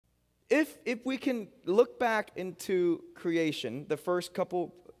if we can look back into creation, the first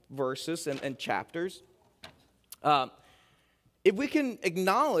couple verses and chapters, if we can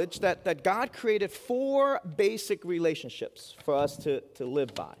acknowledge that God created 4 basic relationships for us to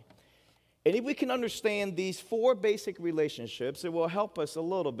live by, and if we can understand these 4 basic relationships, it will help us a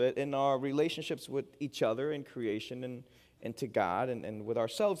little bit in our relationships with each other in creation and to God and with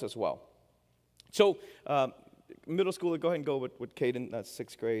ourselves as well. So, middle schooler, go ahead and go with Caden. That's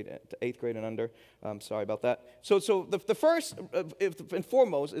 6th grade to 8th grade and under. Sorry about that. So the first and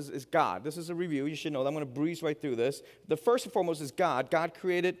foremost is God. This is a review. You should know that. I'm going to breeze right through this. The first and foremost is God. God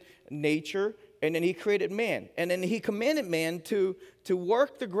created nature, and then he created man. And then he commanded man to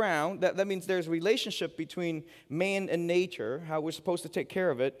work the ground. That means there's a relationship between man and nature, how we're supposed to take care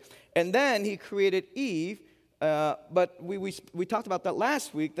of it. And then he created Eve. But we talked about that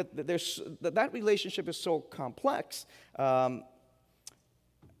last week, that relationship is so complex that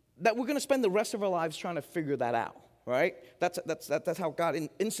we're going to spend the rest of our lives trying to figure that out, right? That's how God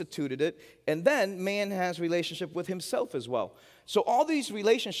instituted it. And then man has relationship with himself as well. So all these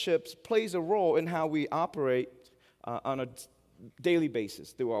relationships plays a role in how we operate on a daily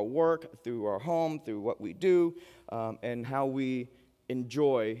basis, through our work, through our home, through what we do, and how we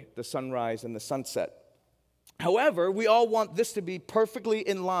enjoy the sunrise and the sunset. However, we all want this to be perfectly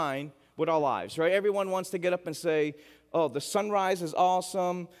in line with our lives, right? Everyone wants to get up and say, oh, the sunrise is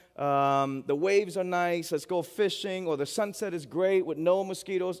awesome, the waves are nice, let's go fishing, or the sunset is great with no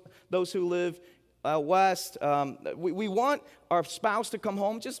mosquitoes, those who live west. We want our spouse to come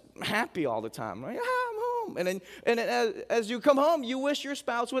home just happy all the time, right? I'm home. And as you come home, you wish your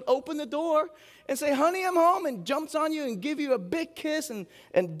spouse would open the door and say, honey, I'm home, and jumps on you and give you a big kiss, and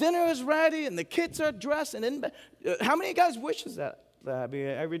dinner is ready, and the kids are dressed, and in bed. How many guys wishes that?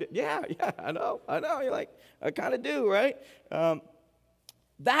 Every day? Yeah, I know. You're like, I kind of do, right?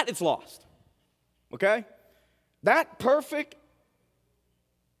 That is lost, okay? That perfect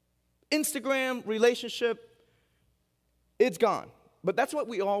Instagram relationship, it's gone. But that's what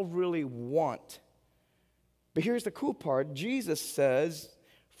we all really want. But here's the cool part. Jesus says,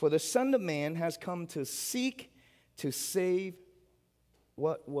 for the Son of Man has come to seek, to save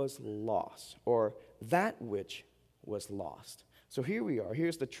what was lost, or that which was lost. So here we are.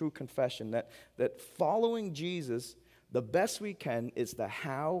 Here's the true confession that following Jesus, the best we can is the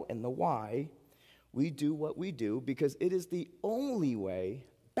how and the why we do what we do, because it is the only way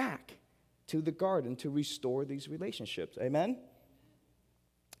back to the garden to restore these relationships. Amen?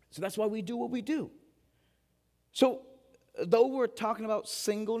 So that's why we do what we do. So though we're talking about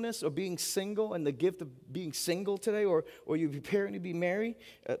singleness or being single and the gift of being single today, or you're preparing to be married,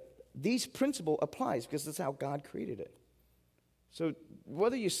 these principle applies because that's how God created it. So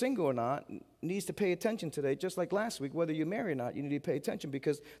whether you're single or not needs to pay attention today, just like last week. Whether you're married or not, you need to pay attention,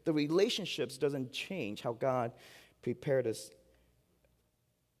 because the relationships doesn't change how God prepared us,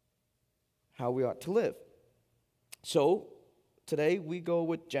 how we ought to live. So today we go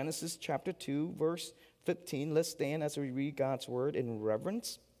with Genesis chapter 2, verse 15. Let's stand as we read God's word in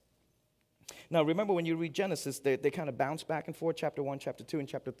reverence. Now remember, when you read Genesis, they kind of bounce back and forth. Chapter 1, chapter 2, and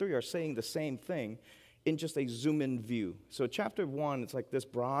chapter 3 are saying the same thing in just a zoom-in view. So chapter 1, it's like this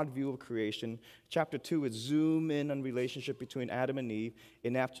broad view of creation. Chapter 2 is zoom in on relationship between Adam and Eve.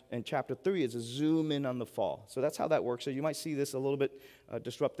 And chapter 3 is a zoom in on the fall. So that's how that works. So you might see this a little bit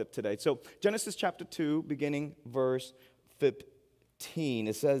disruptive today. So Genesis chapter 2, beginning verse 15.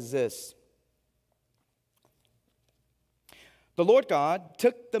 It says this. The Lord God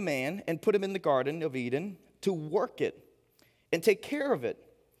took the man and put him in the Garden of Eden to work it and take care of it.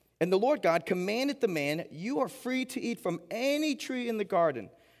 And the Lord God commanded the man, you are free to eat from any tree in the garden,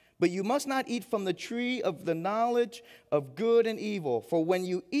 but you must not eat from the tree of the knowledge of good and evil, for when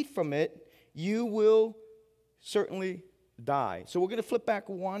you eat from it, you will certainly die. So we're going to flip back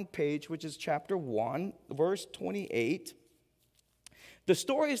one page, which is chapter 1, verse 28. The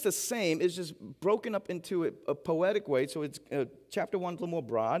story is the same. It's just broken up into a poetic way. So it's chapter 1 is a little more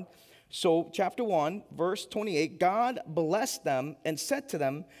broad. So chapter 1, verse 28, God blessed them and said to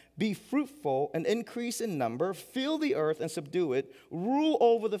them, be fruitful and increase in number, fill the earth and subdue it, rule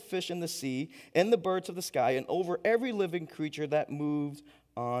over the fish in the sea and the birds of the sky, and over every living creature that moves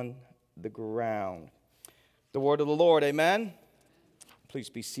on the ground. The word of the Lord, amen? Please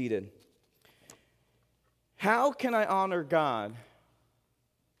be seated. How can I honor God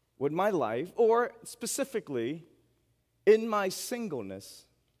with my life, or specifically in my singleness,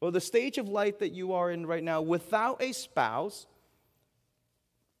 or the stage of life that you are in right now without a spouse?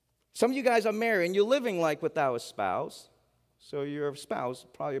 Some of you guys are married and you're living like without a spouse, so your spouse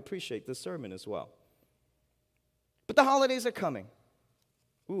probably appreciate this sermon as well. But the holidays are coming.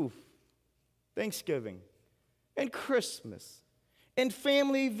 Ooh, Thanksgiving and Christmas and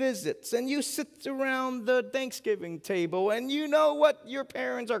family visits, and you sit around the Thanksgiving table, and you know what your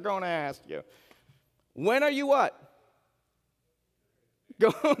parents are going to ask you. When are you what?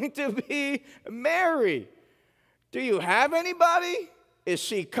 Going to be married. Do you have anybody? Is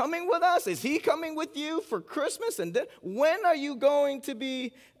she coming with us? Is he coming with you for Christmas? And then, when are you going to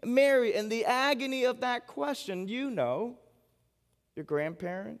be married? And the agony of that question, you know, your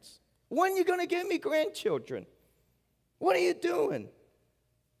grandparents. When are you going to give me grandchildren? What are you doing?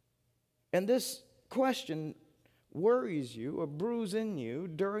 And this question worries you or brews in you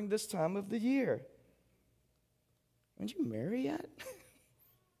during this time of the year. Aren't you married yet?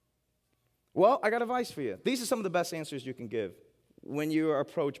 Well, I got advice for you. These are some of the best answers you can give when you are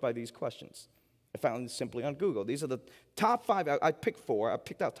approached by these questions. I found this simply on Google. These are the top 5. I picked 4. I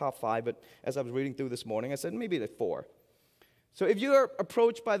picked out top 5, but as I was reading through this morning, I said maybe the 4. So if you are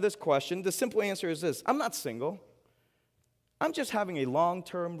approached by this question, the simple answer is this: I'm not single. I'm just having a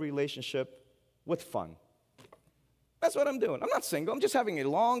long-term relationship with fun. That's what I'm doing. I'm not single. I'm just having a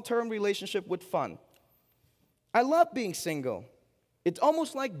long-term relationship with fun. I love being single. It's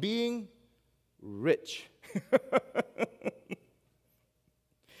almost like being rich.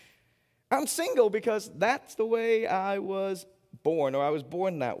 I'm single because that's the way I was born, or I was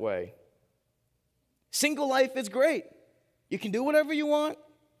born that way. Single life is great. You can do whatever you want,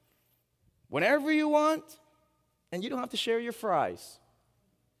 whenever you want, and you don't have to share your fries.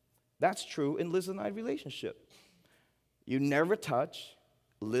 That's true in Liz and I's relationship. You never touch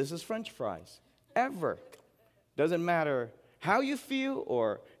Liz's French fries, ever. Doesn't matter how you feel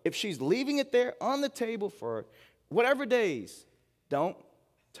or if she's leaving it there on the table for whatever days. Don't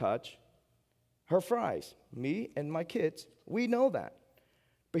touch her fries. Me and my kids, we know that.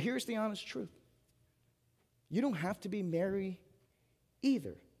 But here's the honest truth. You don't have to be married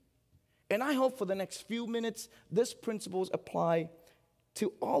either. And I hope for the next few minutes, this principles apply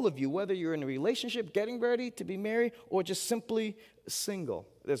to all of you, whether you're in a relationship, getting ready to be married, or just simply single.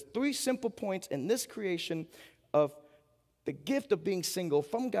 There's 3 simple points in this creation of the gift of being single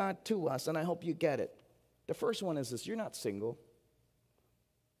from God to us, and I hope you get it. The first one is this: you're not single.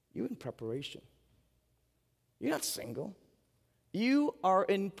 You're in preparation. You're not single. You are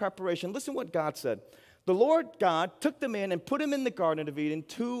in preparation. Listen what God said. The Lord God took the man and put him in the Garden of Eden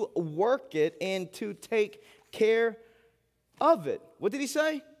to work it and to take care of it. What did he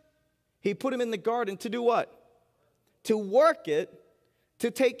say? He put him in the garden to do what? To work it, to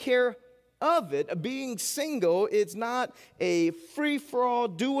take care of it. Being single, it's not a free-for-all,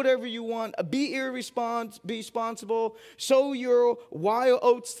 do whatever you want, be irresponsible, sow your wild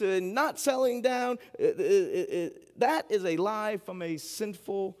oats to not selling down. That is a lie from a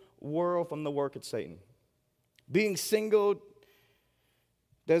sinful world, from the work of Satan. Being single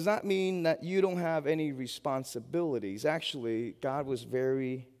does not mean that you don't have any responsibilities. Actually, God was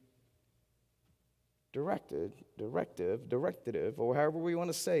very directive, or however we want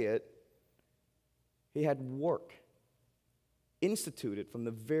to say it. He had work instituted from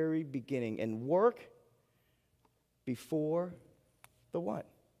the very beginning. And work before the what?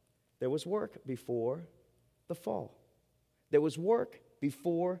 There was work before the fall. There was work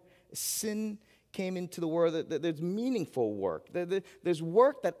before sin came into the world. There's meaningful work. There's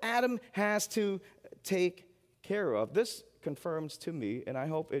work that Adam has to take care of. This confirms to me, and I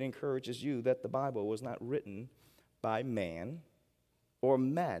hope it encourages you, that the Bible was not written by man or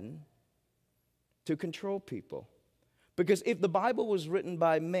men to control people. Because if the Bible was written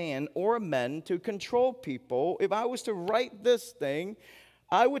by man or men to control people, if I was to write this thing,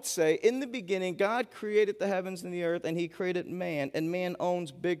 I would say, in the beginning, God created the heavens and the earth, and he created man, and man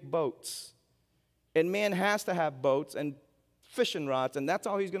owns big boats. And man has to have boats and fishing rods, and that's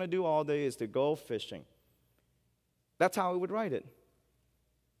all he's going to do all day is to go fishing. That's how he would write it.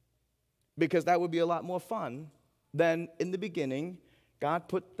 Because that would be a lot more fun than in the beginning, God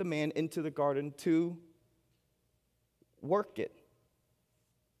put the man into the garden to work it.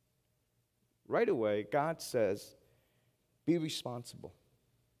 Right away, God says, be responsible.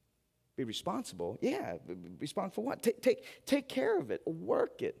 Be responsible? Yeah, respond for what? Take care of it,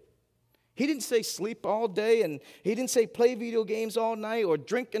 work it. He didn't say sleep all day, and he didn't say play video games all night or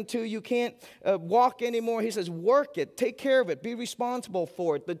drink until you can't walk anymore. He says work it, take care of it, be responsible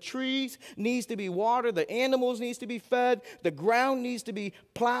for it. The trees needs to be watered, the animals needs to be fed, the ground needs to be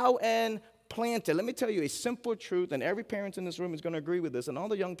plowed and planted. Let me tell you a simple truth, and every parent in this room is going to agree with this, and all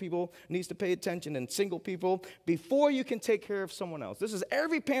the young people needs to pay attention, and single people, before you can take care of someone else. This is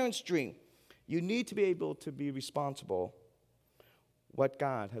every parent's dream. You need to be able to be responsible what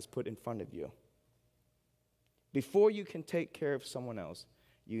God has put in front of you. Before you can take care of someone else,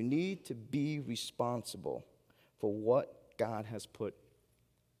 You need to be responsible for what God has put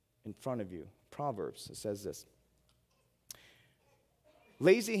in front of you. Proverbs, it says this.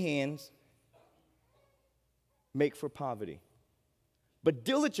 Lazy hands make for poverty, but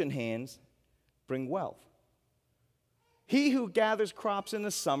diligent hands bring wealth. He who gathers crops in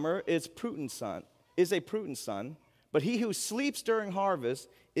the summer is a prudent son, but he who sleeps during harvest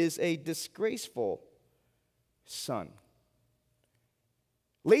is a disgraceful son.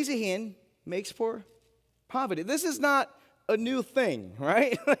 Lazy hand makes for poverty. This is not a new thing,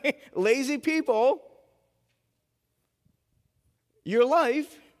 right? Lazy people, your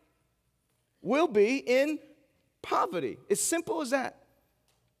life will be in poverty. As simple as that.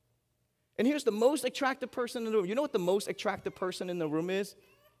 And here's the most attractive person in the room. You know what the most attractive person in the room is?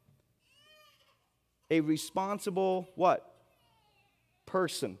 A responsible what?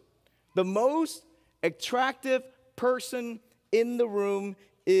 Person. The most attractive person in the room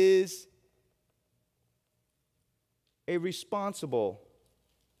is a responsible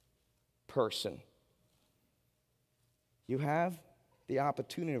person. You have the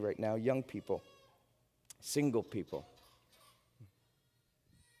opportunity right now, young people, single people.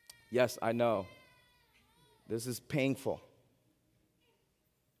 Yes, I know. This is painful.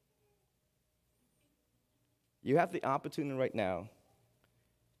 You have the opportunity right now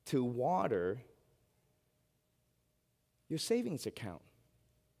to water your savings account.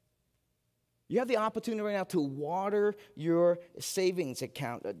 You have the opportunity right now to water your savings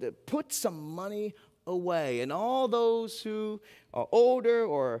account, to put some money away. And all those who are older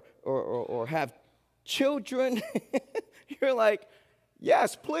or have children, you're like,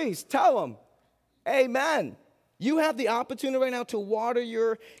 yes, please tell them. Amen. You have the opportunity right now to water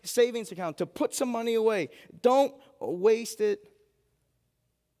your savings account, to put some money away. Don't waste it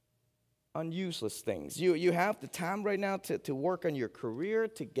on useless things. You have the time right now to work on your career,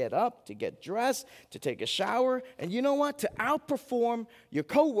 to get up, to get dressed, to take a shower, and you know what? To outperform your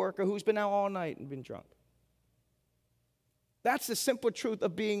coworker who's been out all night and been drunk. That's the simple truth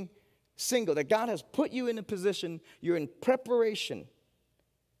of being single, that God has put you in a position, you're in preparation.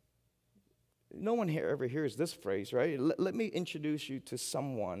 No one here ever hears this phrase, right? Let me introduce you to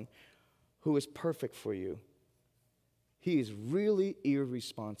someone who is perfect for you. He is really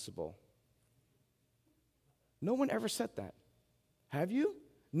irresponsible. No one ever said that. Have you?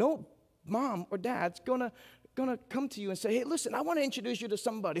 No mom or dad's gonna come to you and say, hey, listen, I want to introduce you to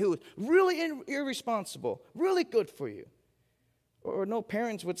somebody who is really irresponsible, really good for you. Or no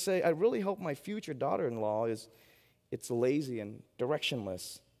parents would say, I really hope my future daughter-in-law it's lazy and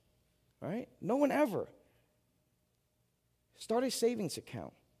directionless. Right? No one ever. Start a savings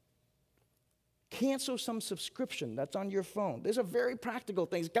account. Cancel some subscription that's on your phone. These are very practical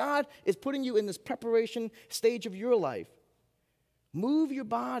things. God is putting you in this preparation stage of your life. Move your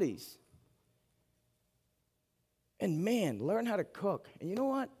bodies. And man, learn how to cook. And you know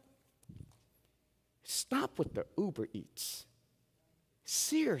what? Stop with the Uber Eats.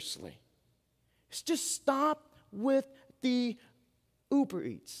 Seriously. Just stop with the Uber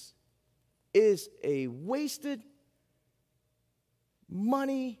Eats. Is a wasted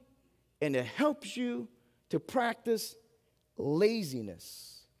money, and it helps you to practice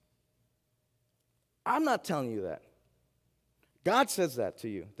laziness. I'm not telling you that. God says that to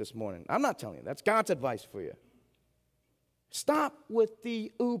you this morning. I'm not telling you. That's God's advice for you. Stop with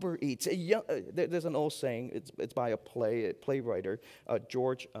the Uber Eats. There's an old saying. It's by a playwright,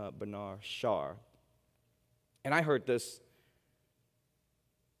 George Bernard Shaw. And I heard this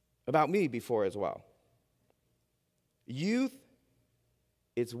about me before as well. Youth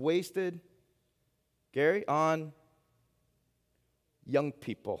is wasted, Gary, on young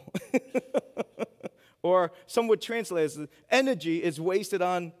people. Or some would translate as energy is wasted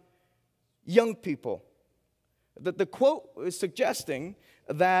on young people. The quote is suggesting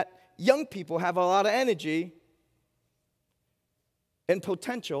that young people have a lot of energy and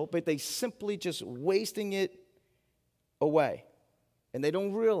potential, but they simply just wasting it away. And they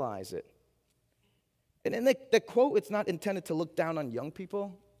don't realize it. And in the quote, it's not intended to look down on young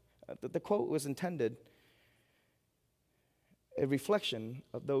people. The quote was intended a reflection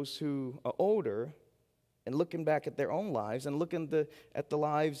of those who are older and looking back at their own lives and looking at the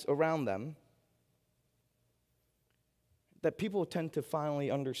lives around them, that people tend to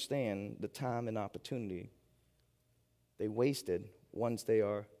finally understand the time and opportunity they wasted once they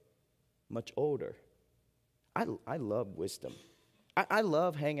are much older. I love wisdom. I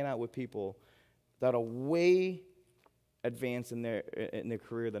love hanging out with people that are way advanced in their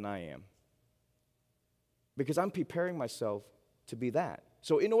career than I am, because I'm preparing myself to be that.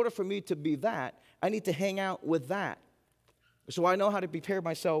 So in order for me to be that, I need to hang out with that. So I know how to prepare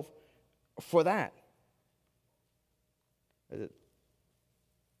myself for that.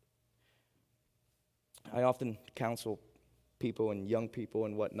 I often counsel people and young people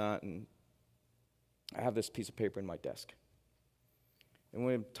and whatnot, and I have this piece of paper in my desk. And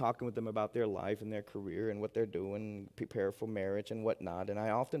when I'm talking with them about their life and their career and what they're doing, prepare for marriage and whatnot, and I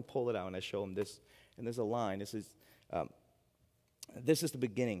often pull it out and I show them this, and there's a line. This is the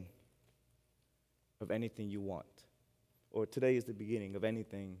beginning of anything you want, or today is the beginning of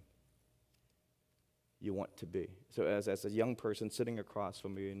anything you want to be. So as a young person sitting across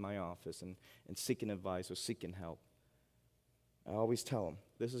from me in my office and seeking advice or seeking help, I always tell them,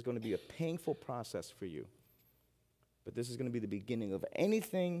 this is going to be a painful process for you, but this is going to be the beginning of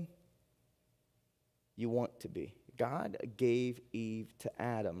anything you want to be. God gave Eve to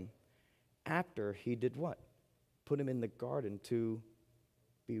Adam after he did what? Put him in the garden to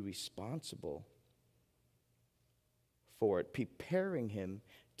be responsible for it, preparing him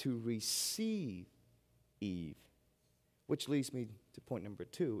to receive Eve. Which leads me to point number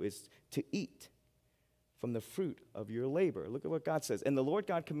 2, is to eat from the fruit of your labor. Look at what God says. And the Lord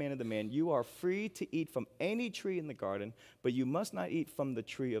God commanded the man, you are free to eat from any tree in the garden, but you must not eat from the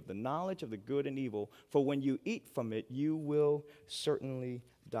tree of the knowledge of the good and evil, for when you eat from it, you will certainly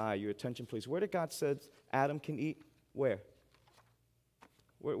die. Your attention, please. Where did God say Adam can eat? Where?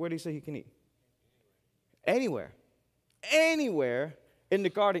 Where did he say he can eat? Anywhere. Anywhere in the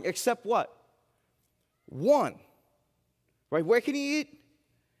garden except what? One. Right? Where can he eat?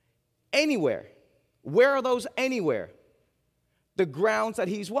 Anywhere. Where are those anywhere? The grounds that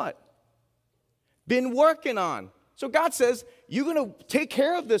he's what? Been working on. So God says, you're going to take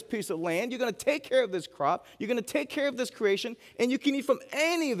care of this piece of land. You're going to take care of this crop. You're going to take care of this creation. And you can eat from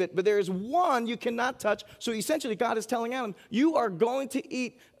any of it. But there is one you cannot touch. So essentially, God is telling Adam, you are going to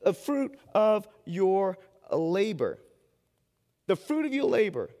eat the fruit of your labor. The fruit of your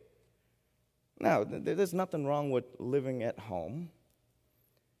labor. Now, there's nothing wrong with living at home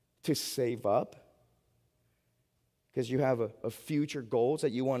to save up, because you have a future goals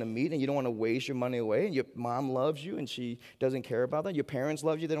that you want to meet, and you don't want to waste your money away, and your mom loves you and she doesn't care about that. Your parents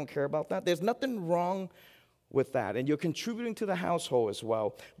love you, they don't care about that. There's nothing wrong with that, and you're contributing to the household as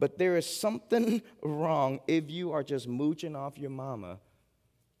well. But there is something wrong if you are just mooching off your mama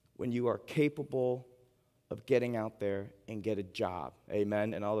when you are capable of getting out there and get a job.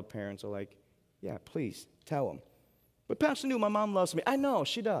 Amen? And all the parents are like, yeah, please, tell them. But Pastor New, my mom loves me. I know,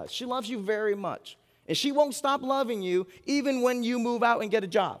 she does. She loves you very much. And she won't stop loving you even when you move out and get a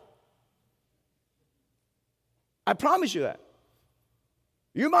job. I promise you that.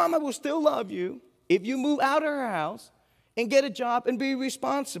 Your mama will still love you if you move out of her house and get a job and be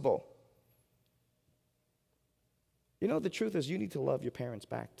responsible. You know, the truth is you need to love your parents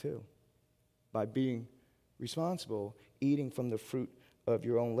back too by being responsible, eating from the fruit of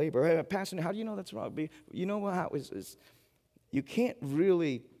your own labor. Hey, Pastor, how do you know that's wrong? You know how it is you can't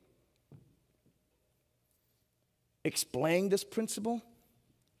really explain this principle,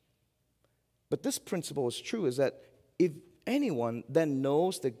 but this principle is true, is that if anyone then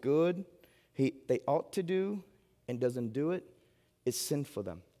knows the good they ought to do and doesn't do it, it's sin for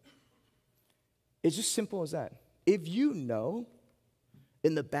them. It's just simple as that. If you know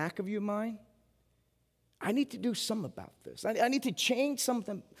in the back of your mind, I need to do something about this. I need to change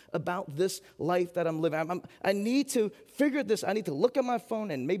something about this life that I'm living. I need to figure this. I need to look at my phone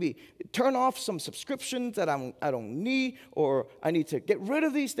and maybe turn off some subscriptions that I don't need, or I need to get rid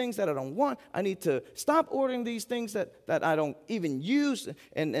of these things that I don't want. I need to stop ordering these things that I don't even use,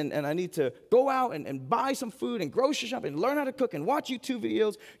 and I need to go out and buy some food and grocery shop and learn how to cook and watch YouTube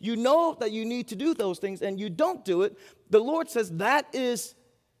videos. You know that you need to do those things, and you don't do it. The Lord says that is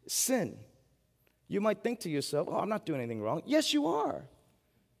sin. You might think to yourself, oh, I'm not doing anything wrong. Yes, you are.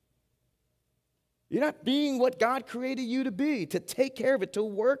 You're not being what God created you to be, to take care of it, to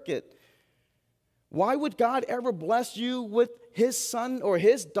work it. Why would God ever bless you with his son or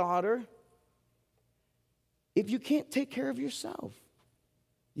his daughter if you can't take care of yourself?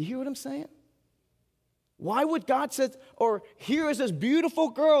 You hear what I'm saying? Why would God say, or here is this beautiful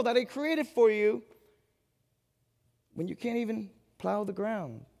girl that I created for you, when you can't even plow the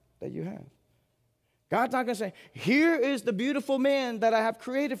ground that you have? God's not going to say, here is the beautiful man that I have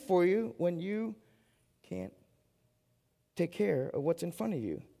created for you, when you can't take care of what's in front of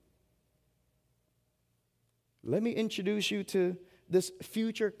you. Let me introduce you to this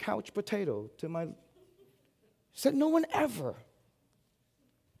future couch potato. Said no one ever.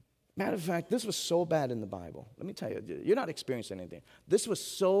 Matter of fact, this was so bad in the Bible. Let me tell you, you're not experiencing anything. This was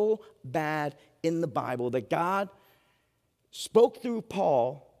so bad in the Bible that God spoke through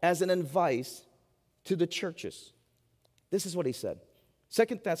Paul as an advice to the churches. This is what he said.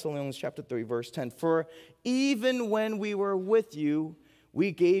 2 Thessalonians chapter 3, verse 10. For even when we were with you,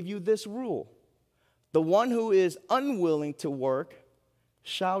 we gave you this rule. The one who is unwilling to work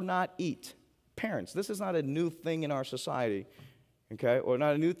shall not eat. Parents, this is not a new thing in our society, okay? Or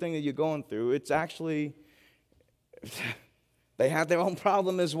not a new thing that you're going through. It's actually, they have their own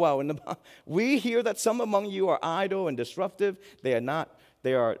problem as well. We hear that some among you are idle and disruptive. They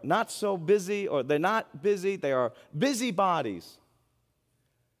are not so busy, or they're not busy. They are busybodies.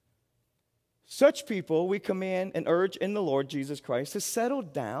 Such people we command and urge in the Lord Jesus Christ to settle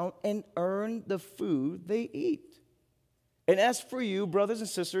down and earn the food they eat. And as for you, brothers and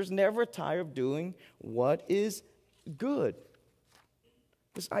sisters, never tire of doing what is good.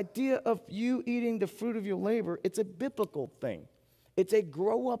 This idea of you eating the fruit of your labor, it's a biblical thing. It's a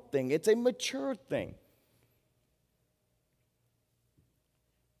grow-up thing. It's a mature thing.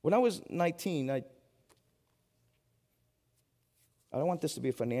 When I was 19, I don't want this to be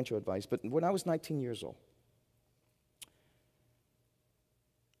a financial advice, but when I was 19 years old,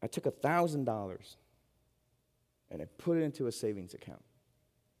 I took $1,000 and I put it into a savings account.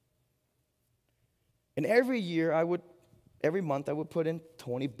 And every month I would put in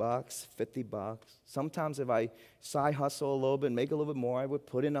 $20, $50. Sometimes if I side hustle a little bit and make a little bit more, I would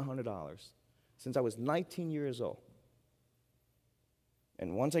put in $100 since I was 19 years old.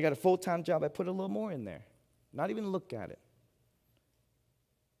 And once I got a full-time job, I put a little more in there. Not even look at it.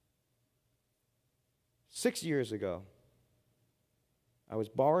 6 years ago, I was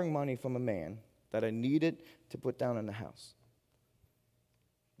borrowing money from a man that I needed to put down in the house.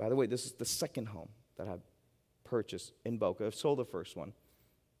 By the way, this is the second home that I've purchased in Boca. I've sold the first one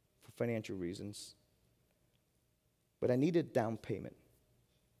for financial reasons. But I needed down payment.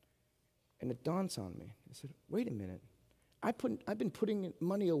 And it dawns on me. I said, wait a minute. I've been putting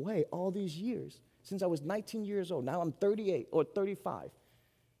money away all these years, since I was 19 years old. Now I'm 38 or 35.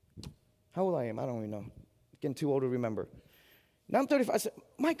 How old I am, I don't even know. Getting too old to remember. Now I'm 35. I said,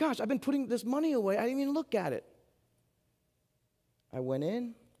 my gosh, I've been putting this money away. I didn't even look at it. I went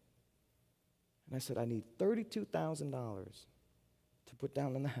in, and I said, I need $32,000 to put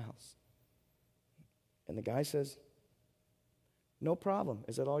down in the house. And the guy says, no problem.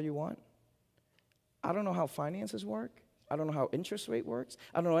 Is that all you want? I don't know how finances work. I don't know how interest rate works.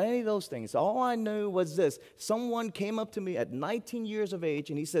 I don't know any of those things. All I knew was this. Someone came up to me at 19 years of age,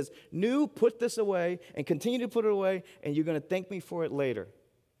 and he says, "Nu, put this away and continue to put it away, and you're going to thank me for it later."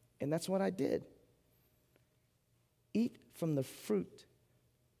 And that's what I did. Eat from the fruit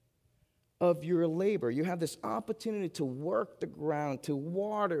of your labor. You have this opportunity to work the ground, to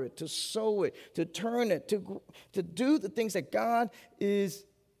water it, to sow it, to turn it, to do the things that God is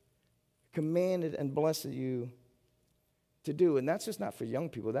commanded and blessed you to do. And that's just not for young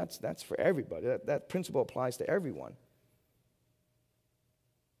people. That's for everybody. That principle applies to everyone.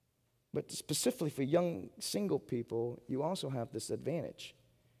 But specifically for young single people, you also have this advantage.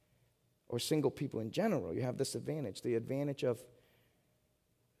 Or single people in general, you have this advantage. The advantage of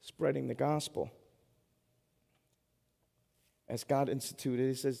spreading the gospel. As God instituted,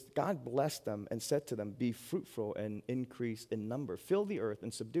 he says, God blessed them and said to them, be fruitful and increase in number. Fill the earth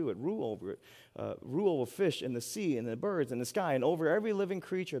and subdue it. Rule over it. Rule over fish in the sea and the birds in the sky and over every living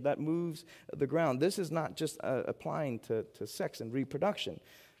creature that moves the ground. This is not just applying to sex and reproduction.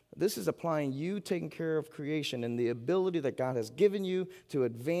 This is applying you taking care of creation and the ability that God has given you to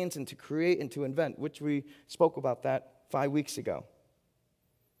advance and to create and to invent, which we spoke about that 5 weeks ago.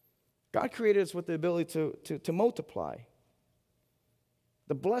 God created us with the ability to multiply.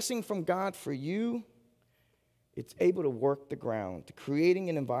 The blessing from God for you, it's able to work the ground, to creating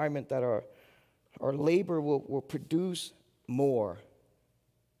an environment that our labor will produce more,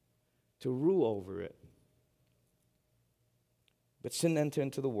 to rule over it. But sin entered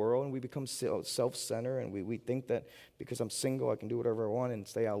into the world, and we become self-centered, and we think that because I'm single, I can do whatever I want and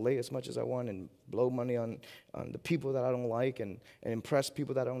stay out late as much as I want and blow money on the people that I don't like and impress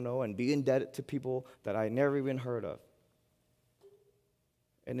people that I don't know and be indebted to people that I never even heard of.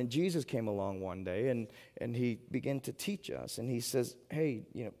 And then Jesus came along one day, and he began to teach us. And he says, hey,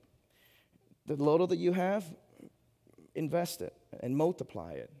 the little that you have, invest it and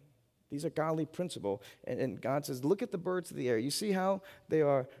multiply it. These are godly principles. And God says, look at the birds of the air. You see how they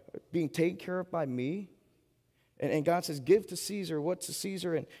are being taken care of by me? And God says, give to Caesar what's to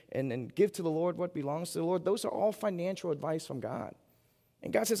Caesar and give to the Lord what belongs to the Lord. Those are all financial advice from God.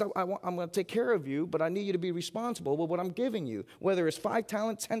 And God says, I'm going to take care of you, but I need you to be responsible with what I'm giving you, whether it's 5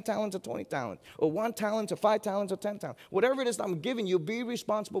 talents, 10 talents, or 20 talents, or 1 talent, or 5 talents, or 10 talents. Whatever it is that I'm giving you, be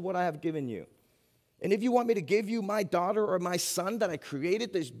responsible for what I have given you. And if you want me to give you my daughter or my son that I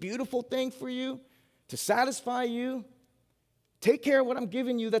created, this beautiful thing for you, to satisfy you, Take care of what I'm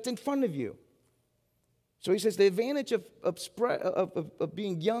giving you that's in front of you. So he says the advantage of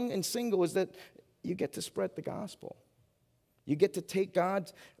being young and single is that you get to spread the gospel. You get to take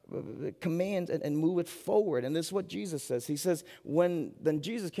God's command and move it forward. And this is what Jesus says. He says, then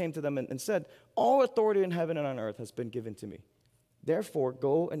Jesus came to them and said, all authority in heaven and on earth has been given to me. Therefore,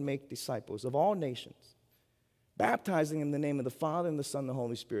 go and make disciples of all nations, baptizing them in the name of the Father and the Son and the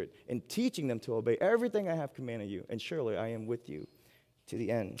Holy Spirit, and teaching them to obey everything I have commanded you. And surely I am with you to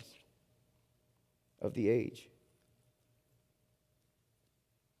the end of the age.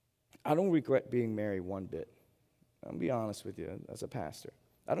 I don't regret being married one bit. I'll be honest with you as a pastor.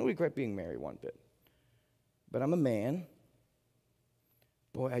 I don't regret being married one bit. But I'm a man.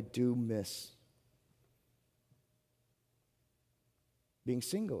 Boy, I do miss being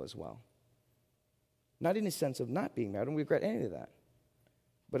single as well. Not in the sense of not being married. I don't regret any of that.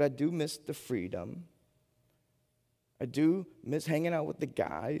 But I do miss the freedom. I do miss hanging out with the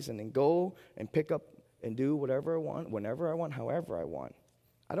guys and then go and pick up and do whatever I want, whenever I want, however I want.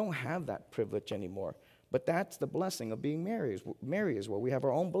 I don't have that privilege anymore. But that's the blessing of being married. Married is where we have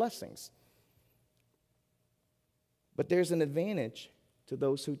our own blessings. But there's an advantage to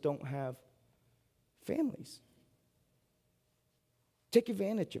those who don't have families. Take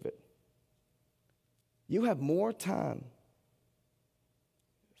advantage of it. You have more time,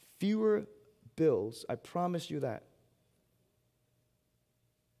 fewer bills. I promise you that.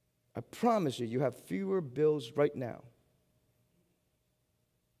 I promise you, you have fewer bills right now.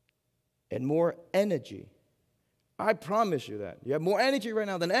 And more energy. I promise you that. You have more energy right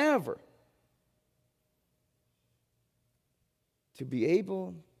now than ever to be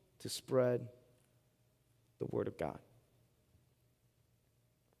able to spread the word of God.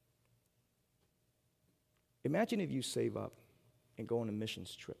 Imagine if you save up and go on a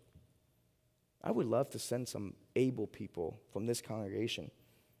missions trip. I would love to send some able people from this congregation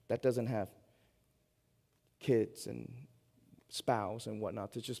that doesn't have kids and spouse and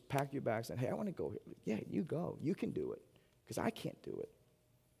whatnot to just pack your bags and, hey, I want to go here. Yeah, you go. You can do it because I can't do it.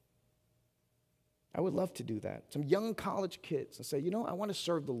 I would love to do that. Some young college kids and say, you know, I want to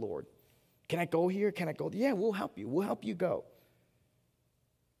serve the Lord. Can I go here? Can I go? Yeah, we'll help you. We'll help you go.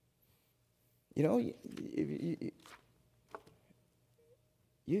 You know, you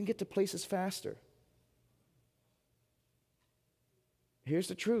can get to places faster. Here's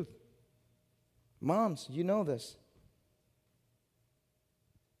the truth. Moms, you know this.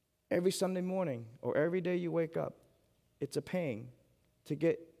 Every Sunday morning or every day you wake up, it's a pain to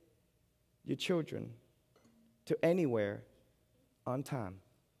get your children to anywhere on time.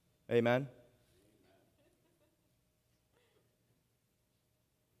 Amen?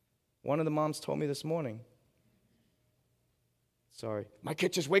 One of the moms told me this morning, sorry, my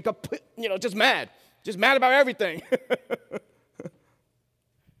kids just wake up, just mad about everything.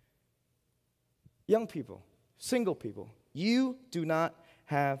 Young people, single people, you do not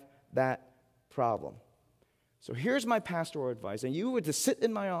have that problem. So here's my pastoral advice, and you were to sit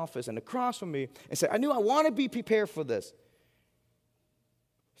in my office and across from me and say, I knew I want to be prepared for this.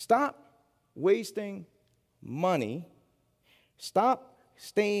 Stop wasting money. Stop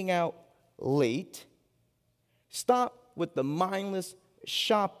staying out late. Stop with the mindless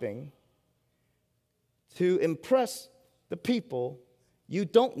shopping to impress the people you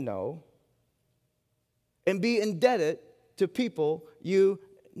don't know and be indebted to people you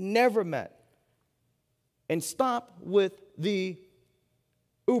never met. And stop with the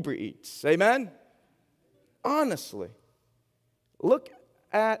Uber Eats. Amen? Honestly, look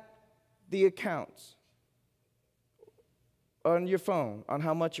at the accounts on your phone on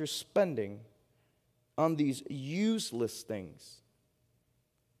how much you're spending on these useless things.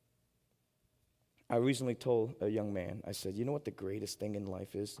 I recently told a young man, I said, you know what the greatest thing in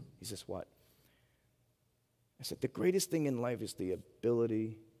life is? He says, what? I said, the greatest thing in life is the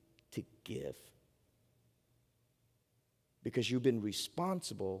ability to give. Because you've been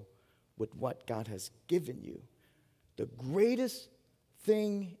responsible with what God has given you. The greatest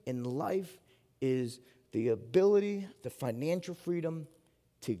thing in life is the ability, the financial freedom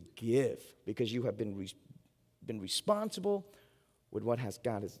to give. Because you have been responsible with what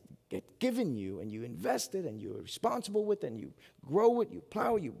God has given you, and you invest it, and you're responsible with it, and you grow it, you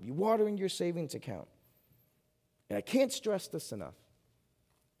plow it, you water in your savings account. And I can't stress this enough.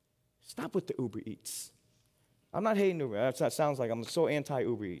 Stop with the Uber Eats. I'm not hating Uber. That sounds like I'm so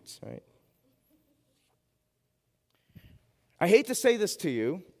anti-Uber Eats, right? I hate to say this to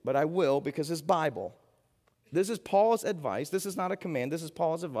you, but I will because it's Bible. This is Paul's advice. This is not a command. This is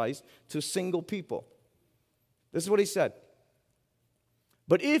Paul's advice to single people. This is what he said.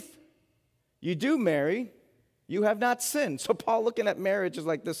 But if you do marry, you have not sinned. So Paul looking at marriage is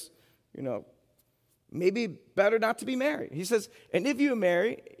like this, maybe better not to be married. He says, and if you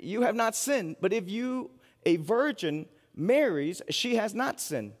marry, you have not sinned. But if a virgin, marries, she has not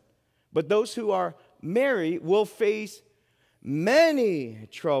sinned. But those who are married will face many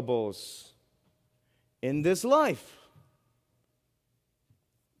troubles in this life.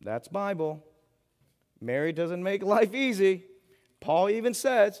 That's Bible. Married doesn't make life easy. Paul even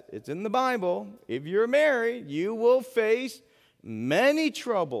says, it's in the Bible, if you're married, you will face many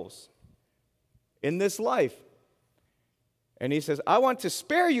troubles in this life. And he says, I want to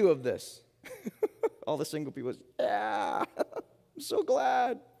spare you of this. All the single people say, yeah, I'm so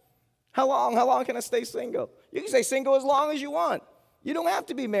glad. How long? How long can I stay single? You can stay single as long as you want. You don't have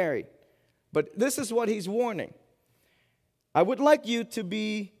to be married. But this is what he's warning. I would like you to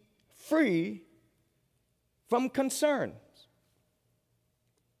be free from concern.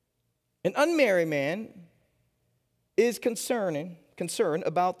 An unmarried man is concerned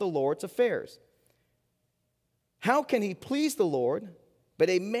about the Lord's affairs. How can he please the Lord?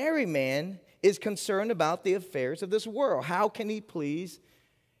 But a married man is concerned about the affairs of this world. How can he please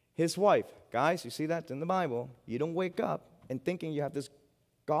his wife? Guys, you see that in the Bible. You don't wake up and thinking you have this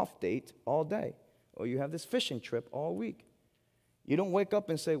golf date all day, or you have this fishing trip all week. You don't wake up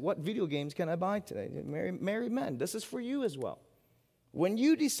and say, what video games can I buy today? Married men, this is for you as well. When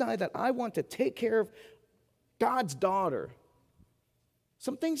you decide that I want to take care of God's daughter,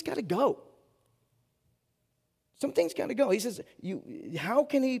 some things got to go. Some things got to go. He says, how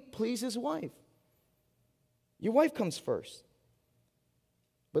can he please his wife? Your wife comes first.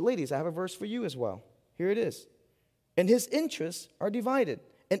 But ladies, I have a verse for you as well. Here it is. And his interests are divided.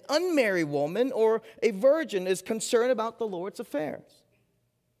 An unmarried woman or a virgin is concerned about the Lord's affairs.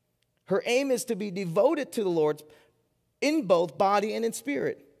 Her aim is to be devoted to the Lord in both body and in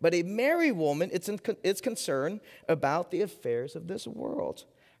spirit. But a married woman is concerned about the affairs of this world.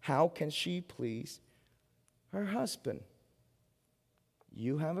 How can she please her husband?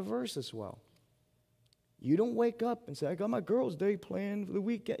 You have a verse as well. You don't wake up and say, I got my girls' day planned for the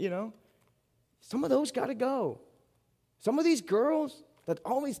weekend, Some of those got to go. Some of these girls that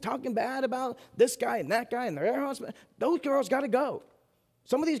always talking bad about this guy and that guy and their husband, those girls got to go.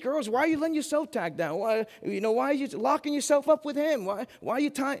 Some of these girls, why are you letting yourself tag down? Why are you locking yourself up with him? Why are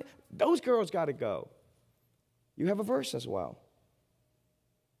you tying? Those girls got to go. You have a verse as well.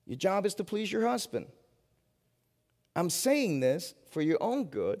 Your job is to please your husband. I'm saying this for your own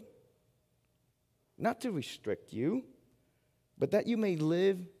good, not to restrict you, but that you may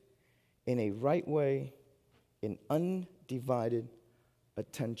live in a right way, in undivided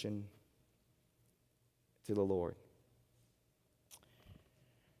attention to the Lord.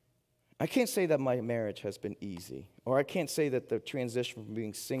 I can't say that my marriage has been easy, or I can't say that the transition from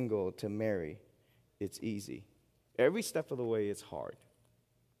being single to marry, it's easy. Every step of the way is hard.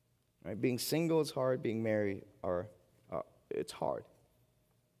 Right? Being single is hard, being married it's hard.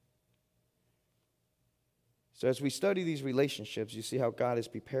 So as we study these relationships, you see how God is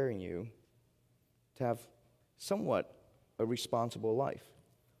preparing you to have somewhat a responsible life.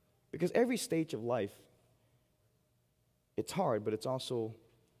 Because every stage of life, it's hard, but it's also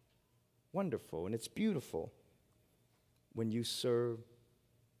wonderful and it's beautiful when you serve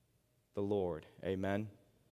the Lord. Amen.